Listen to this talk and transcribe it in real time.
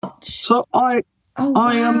So I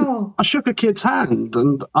shook a kid's hand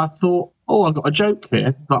and I thought, I've got a joke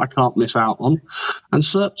here that I can't miss out on, and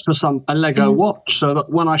searched for a Lego watch so that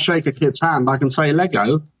when I shake a kid's hand, I can say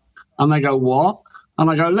Lego, and they go, what? And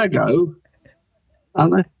I go, Lego,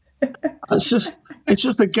 and it's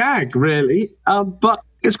just a gag, really. But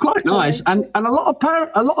it's quite nice, and a lot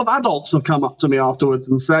of adults have come up to me afterwards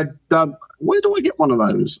and said, where do I get one of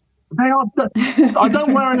those? I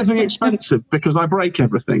don't wear anything expensive because I break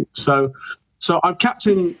everything. So I'm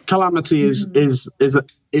Captain Calamity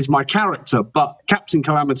is my character, but Captain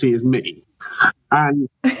Calamity is me, and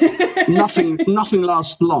nothing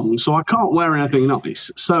lasts long. So I can't wear anything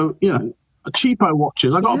nice. So cheapo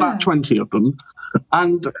watches. I got about 20 of them,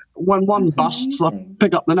 and when one busts, I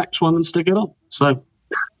pick up the next one and stick it on. So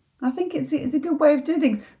I think it's a good way of doing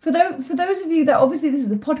things. For those of you that, obviously this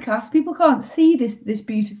is a podcast, people can't see this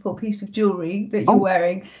beautiful piece of jewellery that you're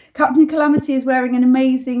wearing. Captain Calamity is wearing an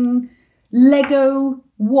amazing Lego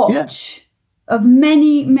watch of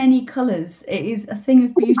many, many colours. It is a thing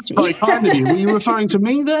of beauty. That's very kind of you. Were you referring to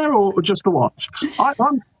me there or just the watch?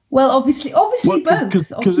 Well, obviously both.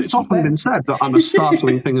 Because it's often been said that I'm a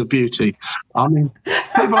startling thing of beauty. I mean,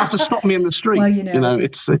 people have to stop me in the street. Well,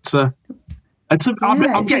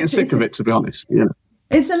 I'm getting sick of it, to be honest. Yeah,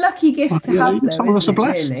 it's a lucky gift to have. Some of us are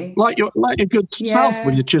blessed, really? like your good self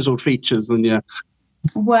with your chiselled features and your.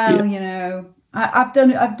 Well, I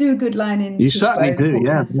do a good line in. You certainly do,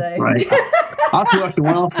 yeah. Right. That's working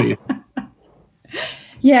well for you.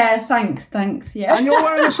 Yeah, thanks, yeah. And you're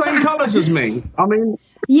wearing the same colours as me. I mean.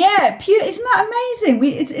 Yeah, isn't that amazing?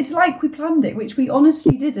 It's like we planned it, which we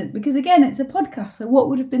honestly didn't, because again, it's a podcast. So what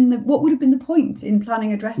would have been the point in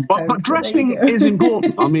planning a dress code? But dressing is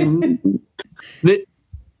important. I mean,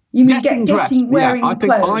 you mean wearing clothes?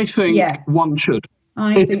 I think one should.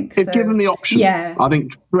 I think so. If given the option, I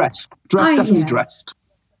think dressed, definitely dressed.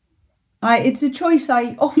 It's a choice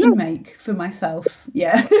I often make for myself.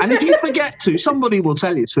 Yeah. And if you forget to, somebody will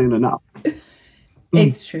tell you soon enough.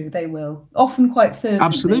 It's true, they will. Often quite fervently.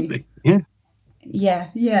 Absolutely, yeah.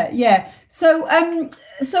 Yeah.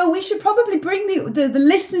 So we should probably bring the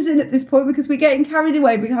listeners in at this point, because we're getting carried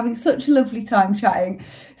away. We're having such a lovely time chatting.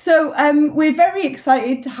 So we're very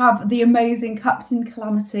excited to have the amazing Captain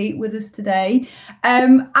Calamity with us today.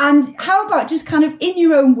 And how about just kind of in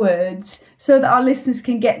your own words, so that our listeners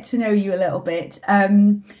can get to know you a little bit. How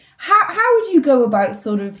would you go about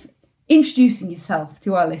sort of introducing yourself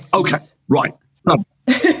to our listeners? Okay, right.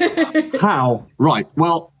 How? Right.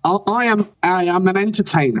 Well, I am an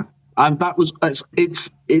entertainer, and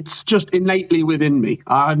it's just innately within me.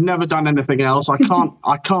 I've never done anything else. I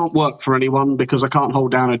can't work for anyone because I can't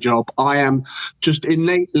hold down a job. I am just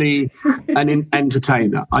innately an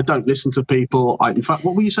entertainer. I don't listen to people. In fact,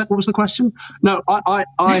 what were you saying? What was the question? No, I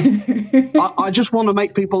just want to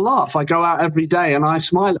make people laugh. I go out every day and I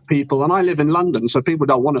smile at people, and I live in London, so people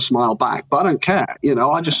don't want to smile back, but I don't care.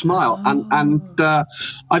 I just smile and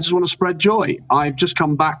I just want to spread joy. I've just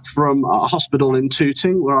come back from a hospital in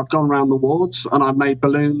Tooting where I've gone around the wards and I've made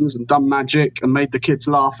balloons and done magic and made the kids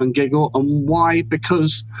laugh and giggle. And why?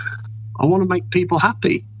 Because I want to make people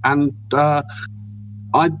happy, and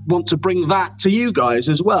I want to bring that to you guys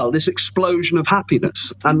as well, this explosion of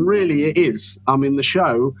happiness. And really it is. I mean, the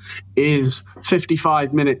show is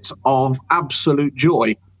 55 minutes of absolute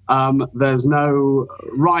joy. There's no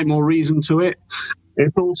rhyme or reason to it.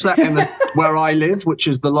 It's all set in where I live, which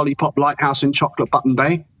is the Lollipop Lighthouse in Chocolate Button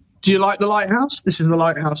Bay. Do you like the lighthouse? This is the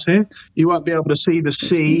lighthouse here. You won't be able to see the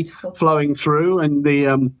sea flowing through, and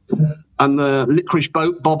the licorice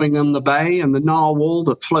boat bobbing in the bay, and the narwhal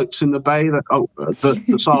that floats in the bay.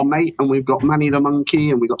 That's our mate. And we've got Manny the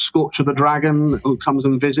monkey, and we've got Scorcher the dragon who comes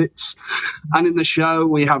and visits. And in the show,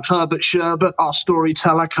 we have Herbert Sherbert, our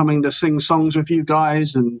storyteller, coming to sing songs with you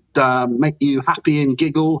guys and make you happy and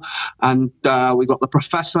giggle. And we've got the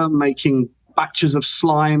professor making batches of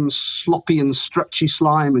slime, sloppy and stretchy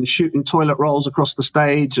slime, and shooting toilet rolls across the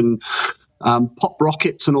stage, and pop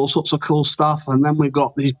rockets and all sorts of cool stuff. And then we've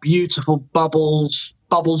got these beautiful bubbles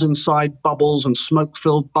inside bubbles, and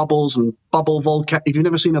smoke-filled bubbles, and bubble volcano. If you've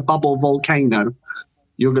never seen a bubble volcano,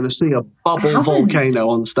 you're going to see a bubble volcano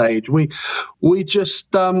on stage. We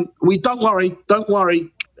just don't worry.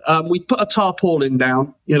 We put a tarpaulin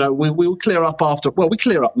down. We'll clear up after. Well, we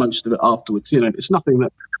clear up most of it afterwards. It's nothing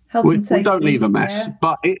that we don't leave a mess,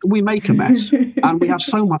 but we make a mess, and we have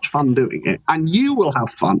so much fun doing it. And you will have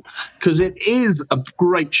fun because it is a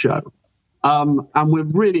great show, and we're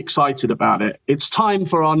really excited about it. It's time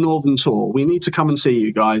for our Northern tour. We need to come and see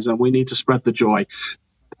you guys, and we need to spread the joy.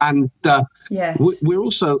 And we're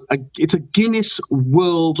also it's a Guinness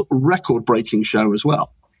World Record breaking show as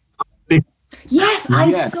well. Yes,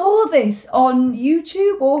 I saw this on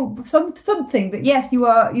YouTube or something that yes, you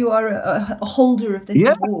are a holder of this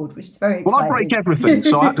award, which is very exciting. Well, I break everything,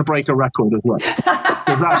 so I had to break a record as well.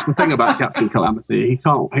 Because that's the thing about Captain Calamity. He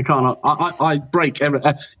can't. I break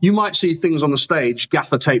everything. You might see things on the stage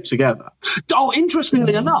gaffer taped together. Oh,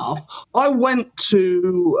 interestingly enough, I went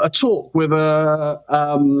to a talk with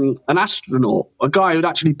an astronaut, a guy who'd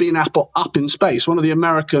actually been up in space, one of the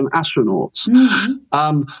American astronauts.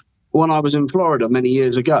 When I was in Florida many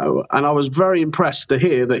years ago, and I was very impressed to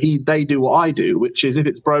hear that they do what I do, which is if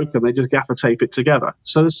it's broken, they just gaffer tape it together.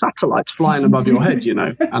 So the satellites flying above your head,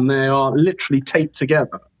 and they are literally taped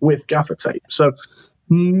together with gaffer tape. So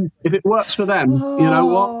if it works for them, you know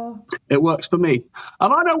what? It works for me.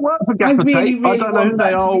 And I don't work for gaffer tape. I don't know who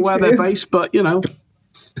they are or where they're based, but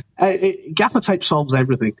gaffer tape solves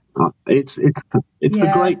everything. It's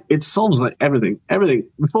the great. It solves everything.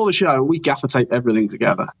 Before the show, we gaffer tape everything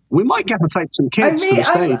together. We might gaffer tape some kids to the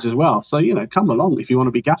stage as well. So come along if you want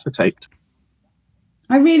to be gaffer taped.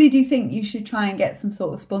 I really do think you should try and get some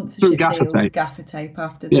sort of sponsorship deal with gaffer tape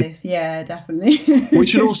after this. Yeah, definitely. We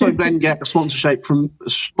should also then get sponsorship from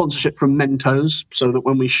Mentos, so that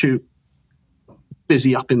when we shoot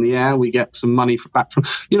Busy Up in the Air, we get some money back from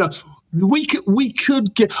We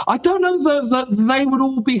could get. I don't know that they would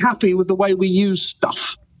all be happy with the way we use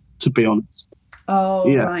stuff, to be honest.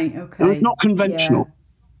 Oh, right, okay. It's not conventional.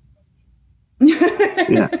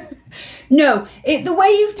 Yeah. No, the way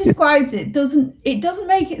you've described it doesn't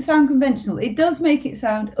make it sound conventional. It does make it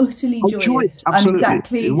sound utterly joyous. Absolutely. And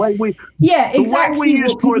exactly. The way we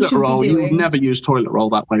use what toilet roll, you've never used toilet roll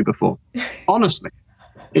that way before. Honestly.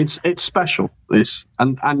 It's special, this,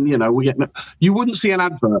 and you wouldn't see an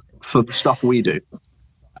advert for the stuff we do.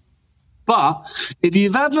 But if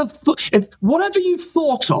you've ever whatever you've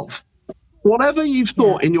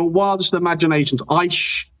thought in your wildest imaginations, I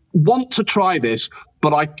want to try this,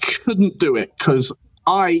 but I couldn't do it because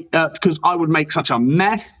I would make such a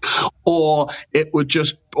mess, or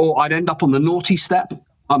I'd end up on the naughty step.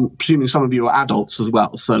 I'm presuming some of you are adults as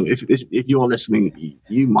well, so if you're listening,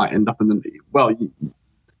 you might end up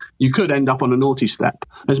you could end up on a naughty step.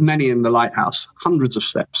 There's many in the lighthouse, hundreds of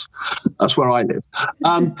steps. That's where I live.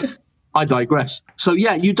 I digress. So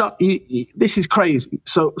this is crazy.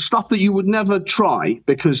 So stuff that you would never try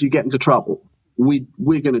because you get into trouble, we're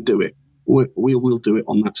going to do it. We will do it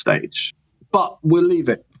on that stage, but we'll leave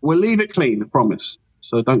it clean, I promise.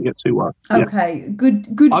 So don't get too worried. Okay, good.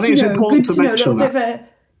 I think it's important to mention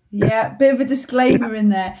that. Bit of a disclaimer in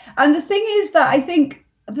there. And the thing is that I think.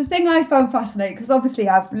 The thing I found fascinating, because obviously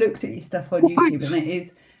I've looked at your stuff on YouTube,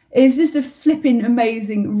 and it's just a flipping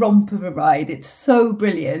amazing romp of a ride. It's so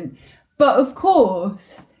brilliant. But of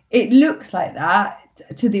course, it looks like that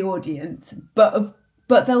to the audience. But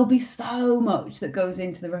there'll be so much that goes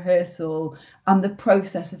into the rehearsal and the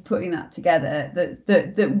process of putting that together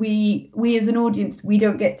that we as an audience, we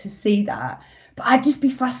don't get to see that. But I'd just be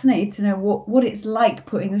fascinated to know what it's like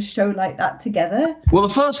putting a show like that together. Well,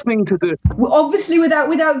 the first thing to do... Well, obviously,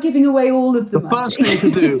 without giving away all of the magic. First thing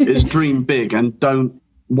to do is dream big and don't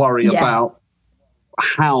worry about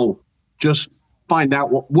how. Just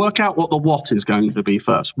work out what the what is going to be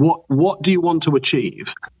first. What do you want to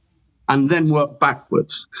achieve? And then work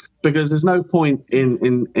backwards. Because there's no point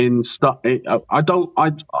in stuff... I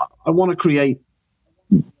want to create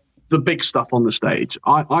the big stuff on the stage.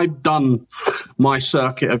 I've done my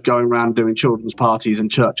circuit of going around doing children's parties in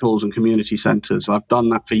church halls and community centres. I've done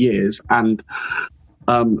that for years, and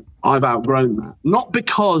I've outgrown that. Not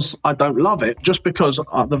because I don't love it, just because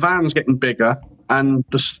the van's getting bigger and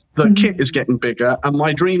the kit is getting bigger and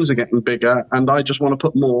my dreams are getting bigger, and I just want to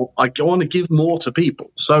put more. I want to give more to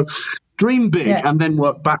people. So dream big and then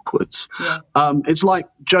work backwards. It's like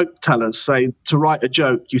joke tellers say, to write a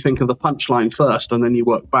joke, you think of the punchline first and then you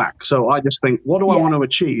work back. So I just think, what do I want to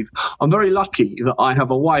achieve? I'm very lucky that I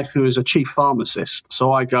have a wife who is a chief pharmacist.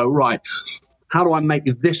 So I go, right, how do I make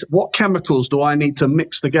this? What chemicals do I need to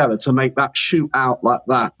mix together to make that shoot out like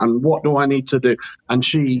that? And what do I need to do? And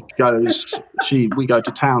she goes, we go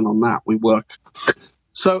to town on that. We work.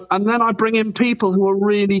 So, and then I bring in people who are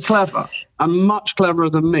really clever and much cleverer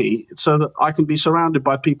than me, so that I can be surrounded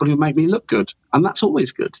by people who make me look good. And that's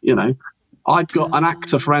always good, I've got an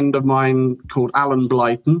actor friend of mine called Alan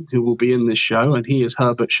Blyton, who will be in this show, and he is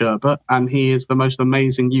Herbert Sherbert, and he is the most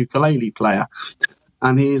amazing ukulele player.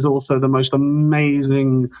 And he is also the most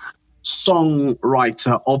amazing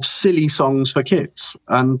songwriter of silly songs for kids,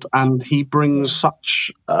 and he brings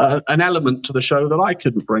such an element to the show that I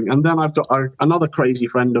couldn't bring. And then I've got another crazy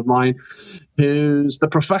friend of mine who's the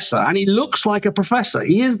professor, and he looks like a professor.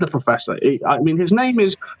 He is the professor. His name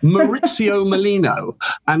is Maurizio Molino,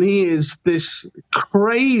 and he is this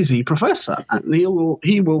crazy professor, and he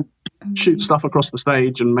will shoot stuff across the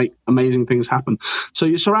stage and make amazing things happen. So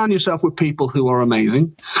you surround yourself with people who are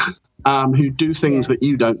amazing, who do things that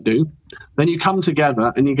you don't do. Then you come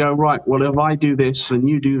together and you go, right, well, if I do this and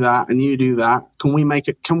you do that and you do that, can we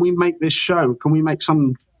make this show? Can we make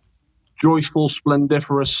some joyful,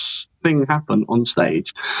 splendiferous thing happen on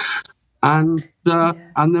stage? And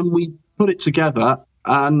then we put it together,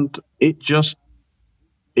 and it just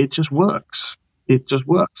works. It just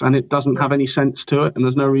works, and it doesn't have any sense to it, and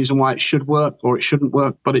there's no reason why it should work or it shouldn't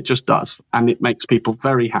work, but it just does, and it makes people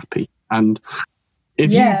very happy. And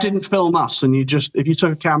if you didn't film us, and if you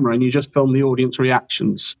took a camera and you just filmed the audience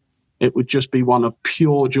reactions, it would just be one of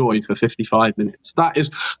pure joy for 55 minutes. That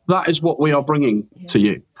is what we are bringing to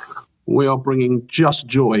you. We are bringing just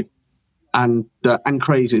joy and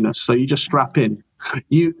craziness. So you just strap in.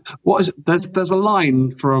 There's a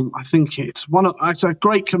line from, I think it's a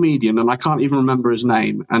great comedian, and I can't even remember his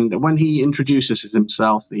name. And when he introduces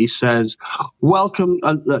himself, he says, "Welcome,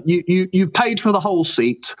 you paid for the whole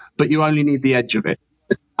seat, but you only need the edge of it."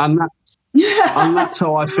 And that's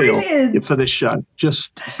how I feel for this show.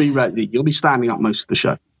 Just be ready. You'll be standing up most of the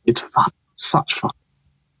show. It's fun, such fun.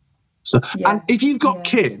 So, and if you've got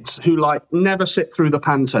kids who never sit through the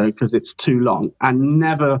panto because it's too long, and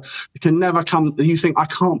can never come, you think, I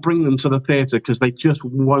can't bring them to the theatre because they just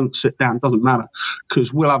won't sit down. It doesn't matter,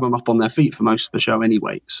 because we'll have them up on their feet for most of the show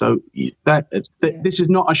anyway. So this is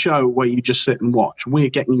not a show where you just sit and watch. We're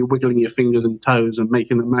getting you wiggling your fingers and toes and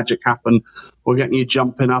making the magic happen. We're getting you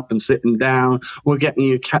jumping up and sitting down. We're getting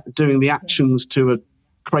you doing the actions to a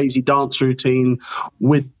crazy dance routine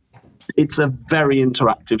It's a very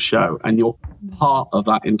interactive show, and you're part of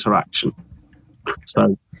that interaction.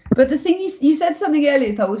 So, but the thing you said something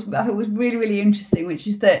earlier that I thought was really, really interesting, which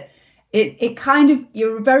is that it kind of,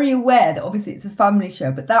 you're very aware that obviously it's a family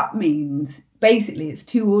show, but that means basically it's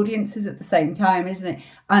two audiences at the same time, isn't it?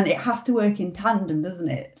 And it has to work in tandem, doesn't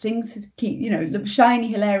it? Things to keep, shiny,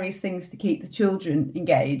 hilarious things to keep the children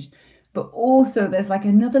engaged, but also there's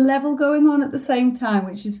another level going on at the same time,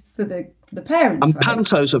 which is for the parents. And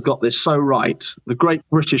pantos have got this so right. The Great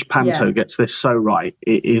British Panto gets this so right.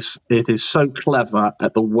 It is so clever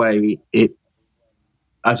at the way it,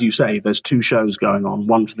 as you say, there's two shows going on,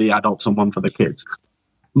 one for the adults and one for the kids.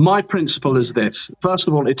 My principle is this. First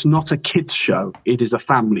of all, it's not a kids show. It is a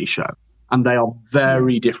family show. And they are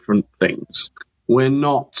very different things. We're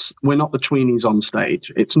not the tweenies on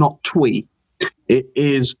stage. It's not twee. It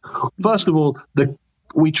is, first of all,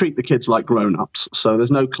 we treat the kids like grown-ups, so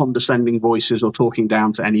there's no condescending voices or talking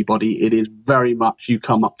down to anybody. It is very much, you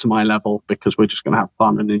come up to my level because we're just going to have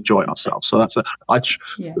fun and enjoy ourselves. So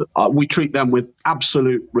we treat them with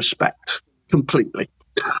absolute respect, completely.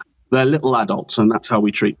 They're little adults, and that's how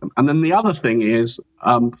we treat them. And then the other thing is,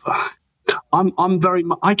 I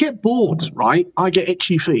get bored, right? I get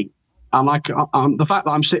itchy feet. And the fact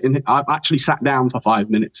that I'm sitting, I've actually sat down for 5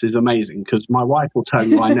 minutes is amazing, because my wife will tell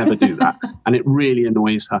you I never do that, and it really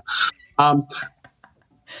annoys her. And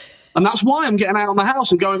that's why I'm getting out of my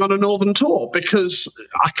house and going on a northern tour, because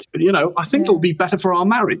I think it'll be better for our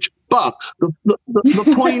marriage. But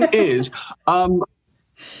the point is, I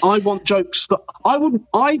want jokes that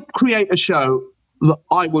I create a show that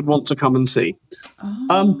I would want to come and see.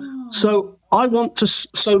 So I want to.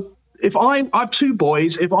 So if I have two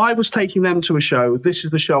boys, if I was taking them to a show, this is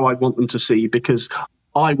the show I'd want them to see, because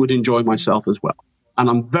I would enjoy myself as well. And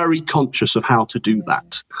I'm very conscious of how to do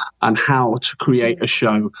that and how to create a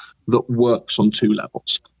show that works on two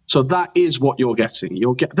levels. So that is what you're getting.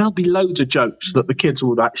 There'll be loads of jokes that the kids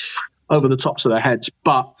will over the tops of their heads,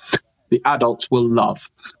 but the adults will love.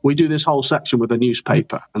 We do this whole section with a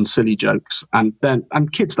newspaper and silly jokes, and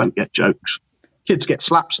kids don't get jokes. Kids get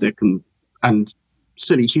slapstick and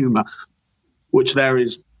silly humour, which there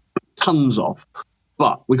is tons of.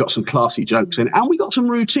 But we got some classy jokes in, and we got some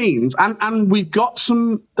routines, and we've got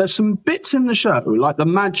there's some bits in the show, like the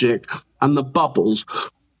magic and the bubbles,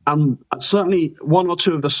 and certainly one or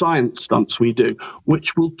two of the science stunts we do,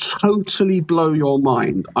 which will totally blow your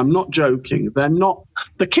mind. I'm not joking.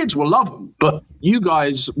 The kids will love them, but you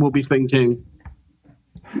guys will be thinking,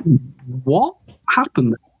 what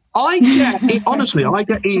happened? Honestly, I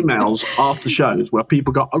get emails after shows where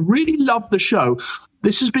people go, I really love the show.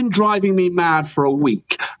 This has been driving me mad for a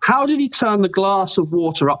week. How did he turn the glass of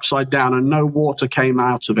water upside down and no water came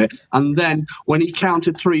out of it? And then when he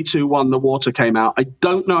counted 3, 2, 1, the water came out. I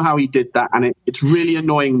don't know how he did that, and it's really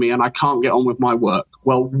annoying me, and I can't get on with my work.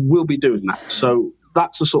 Well, we'll be doing that. So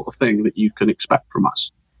that's the sort of thing that you can expect from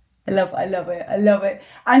us. I love it.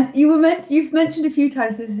 And you've mentioned a few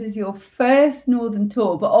times this is your first Northern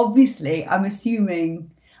tour, but obviously I'm assuming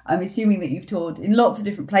that you've toured in lots of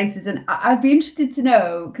different places, and I'd be interested to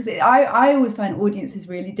know, because I always find audiences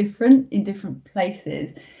really different in different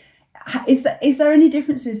places. Is there any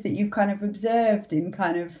differences that you've kind of observed in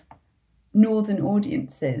kind of Northern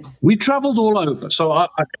audiences? We travelled all over, so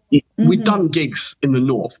we've done gigs in the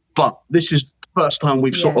North, but this is the first time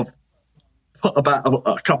we've sort of put about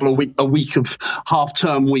a week of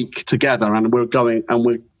half-term week together, and we're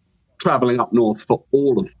travelling up north for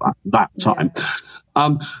all of that time.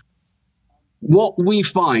 What we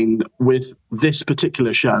find with this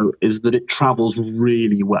particular show is that it travels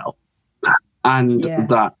really well, and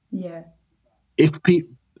that if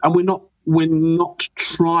people, and we're not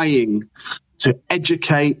trying to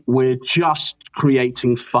educate, we're just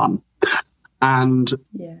creating fun, and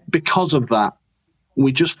because of that,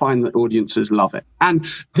 we just find that audiences love it. And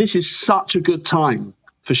this is such a good time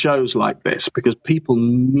for shows like this, because people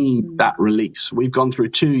need that release. We've gone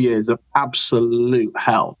through 2 years of absolute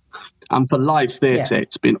hell. And for live theatre,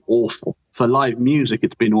 it's been awful. For live music,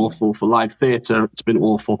 it's been awful. For live theatre, it's been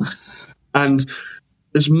awful. And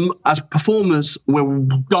as performers, we're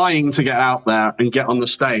dying to get out there and get on the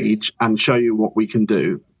stage and show you what we can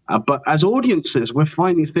do. But as audiences, we're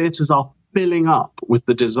finding theatres are filling up with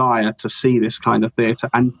the desire to see this kind of theatre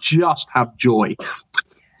and just have joy.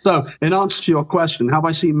 So, in answer to your question, have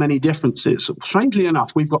I seen many differences? Strangely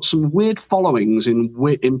enough, we've got some weird followings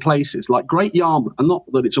in places like Great Yarmouth, and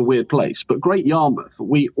not that it's a weird place, but Great Yarmouth,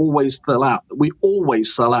 we always sell out.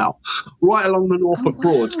 Right along the Norfolk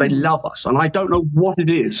Broads, they love us, and I don't know what it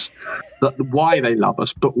is, why they love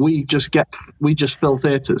us, but we just fill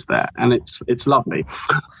theatres there, and it's lovely.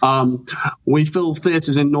 We fill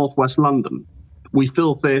theatres in northwest London. We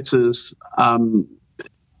fill theatres.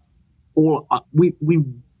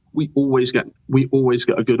 We always get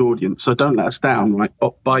a good audience, so don't let us down. Right?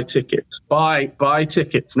 Buy tickets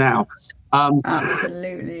now.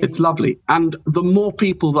 Absolutely, it's lovely. And the more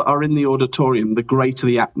people that are in the auditorium, the greater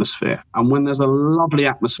the atmosphere. And when there's a lovely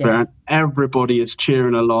atmosphere and everybody is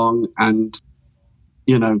cheering along, and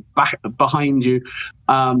back behind you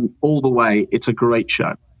all the way, it's a great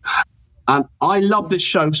show. And I love this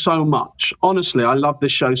show so much. Honestly, I love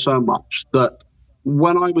this show so much that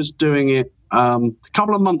when I was doing it a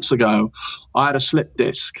couple of months ago, I had a slip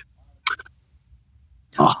disc.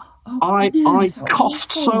 I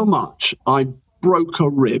coughed so much, I broke a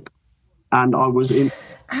rib, and I was in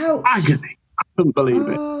agony. I couldn't believe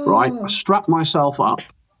it, right? I strapped myself up.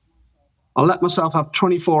 I let myself have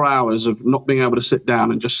 24 hours of not being able to sit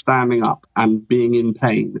down and just standing up and being in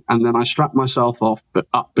pain. And then I strapped myself up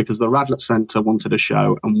because the Radlett Centre wanted a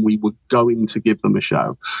show, and we were going to give them a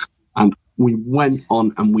show. And we went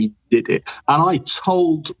on and we did it. And I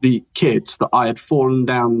told the kids that I had fallen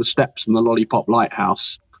down the steps in the Lollipop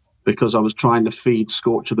Lighthouse because I was trying to feed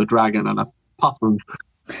Scorcher the Dragon, and a puff of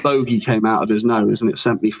bogey came out of his nose and it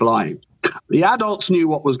sent me flying. The adults knew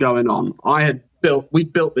what was going on. We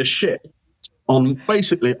built this ship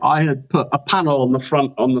basically I had put a panel on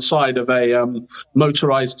the side of a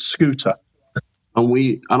motorized scooter,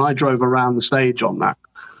 and I drove around the stage on that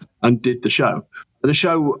and did the show. The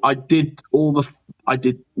show, I did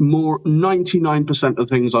more 99% of the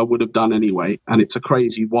things I would have done anyway, and it's a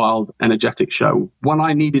crazy, wild, energetic show. When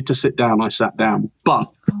I needed to sit down, I sat down, but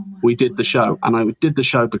we did the show, and I did the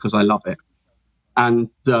show because I love it, and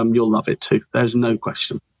you'll love it too. There's no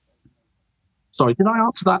question. Sorry, did I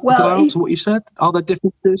answer that? Well, did I answer what you said? Are there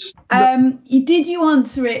differences? You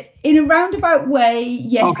answer it in a roundabout way?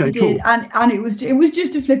 Yes, okay, you did, cool. and it was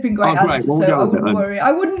just a flipping great answer. Well, so I wouldn't worry.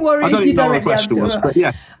 I wouldn't worry if you directly answered it. But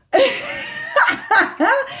yeah.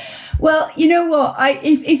 Well, you know what?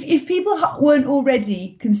 If people weren't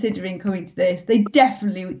already considering coming to this, they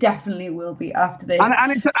definitely will be after this. And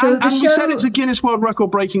we said it's a Guinness World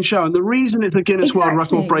Record breaking show, and the reason it's a Guinness World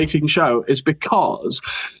Record breaking show is because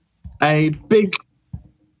a big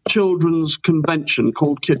children's convention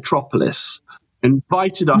called Kidtropolis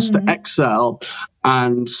invited us to Excel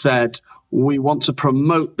and said, we want to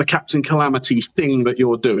promote the Captain Calamity thing that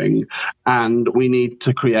you're doing, and we need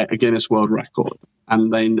to create a Guinness World Record.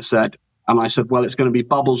 And they said, And I said, well, it's going to be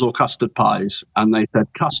bubbles or custard pies. And they said,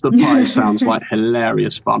 custard pies sounds like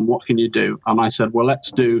hilarious fun. What can you do? And I said, well,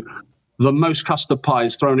 let's do the most custard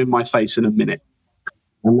pies thrown in my face in a minute.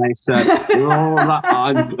 And they said,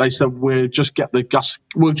 they said, we'll just get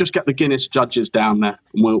the Guinness judges down there,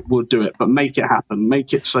 and we'll do it. But make it happen.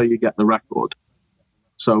 Make it so you get the record.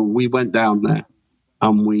 So we went down there,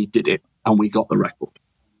 and we did it, and we got the record.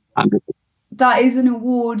 And that is an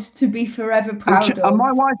award to be forever proud of. And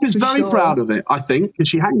my wife is very proud of it, I think, because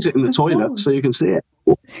she hangs it in the toilet so you can see it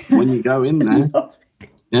when you go in there.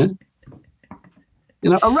 Yeah. You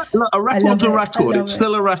know, a record's a record. It's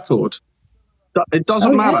still a record. It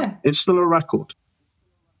doesn't matter. Yeah. It's still a record.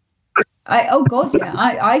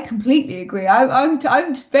 I completely agree. I'm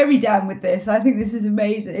very down with this. I think this is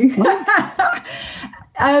amazing.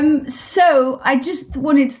 So I just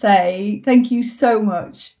wanted to say thank you so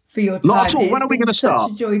much for your time. Not at all. When are we going to start?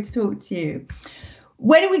 Such a joy to talk to you.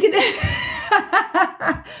 When are we going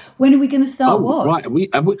to start? What? Right.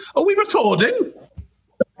 Are we recording?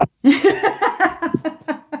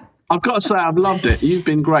 I've got to say, I've loved it. You've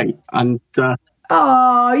been great. And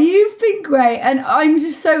you've been great. And I'm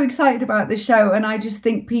just so excited about the show. And I just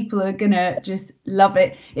think people are going to just love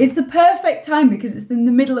it. It's the perfect time because it's in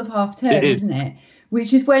the middle of half term, isn't it?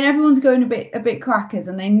 Which is when everyone's going a bit crackers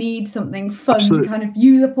and they need something fun to kind of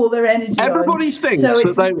use up all their energy. Everybody thinks so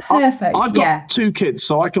that they perfect. I've got 2 kids,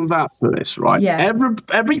 so I can vouch for this, right? Yeah.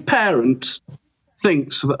 Every parent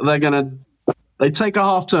thinks that they take a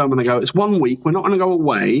half term and they go, it's 1 week, we're not going to go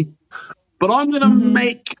away. But I'm going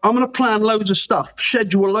to plan loads of stuff,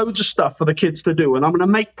 schedule loads of stuff for the kids to do. And I'm going to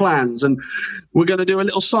make plans. And we're going to do a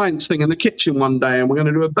little science thing in the kitchen one day. And we're going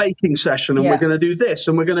to do a baking session. And we're going to do this.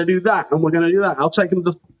 And we're going to do that. And we're going to do that. I'll take them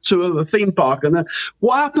to the theme park. And then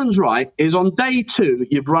what happens, right, is on day 2,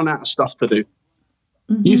 you've run out of stuff to do.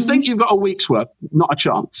 Mm-hmm. You think you've got a week's worth. Not a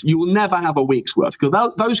chance. You will never have a week's worth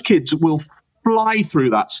because those kids will fly through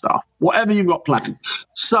that stuff, whatever you've got planned.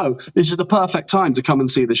 So this is the perfect time to come and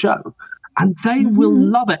see the show. And they will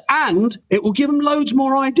love it. And it will give them loads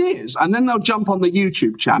more ideas. And then they'll jump on the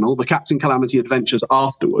YouTube channel, the Captain Calamity Adventures,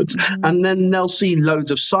 afterwards. And then they'll see loads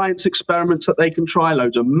of science experiments that they can try,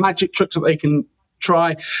 loads of magic tricks that they can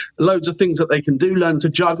try, loads of things that they can do, learn to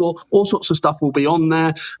juggle. All sorts of stuff will be on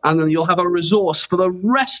there. And then you'll have a resource for the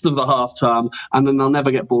rest of the half term. And then they'll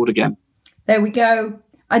never get bored again. There we go.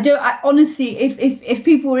 I honestly, if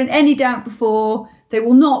people were in any doubt before, they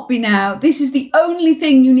will not be now. This is the only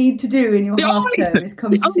thing you need to do in your half term is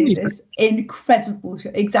come to see this incredible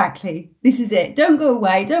show. Exactly. This is it. Don't go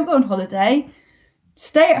away. Don't go on holiday.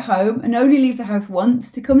 Stay at home and only leave the house once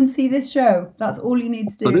to come and see this show. That's all you need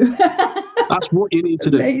to do. That's what you need to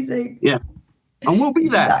do. Amazing. Yeah. And we'll be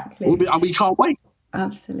there. Exactly. We can't wait.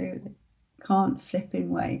 Absolutely. Can't flipping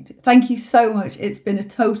wait. Thank you so much. It's been a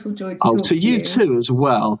total joy to talk to you. To you too as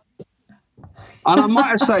well. And I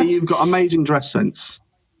might say you've got amazing dress sense.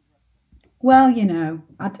 Well, you know,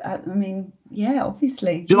 I mean, yeah,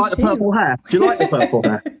 obviously. Do you like the purple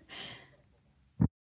hair?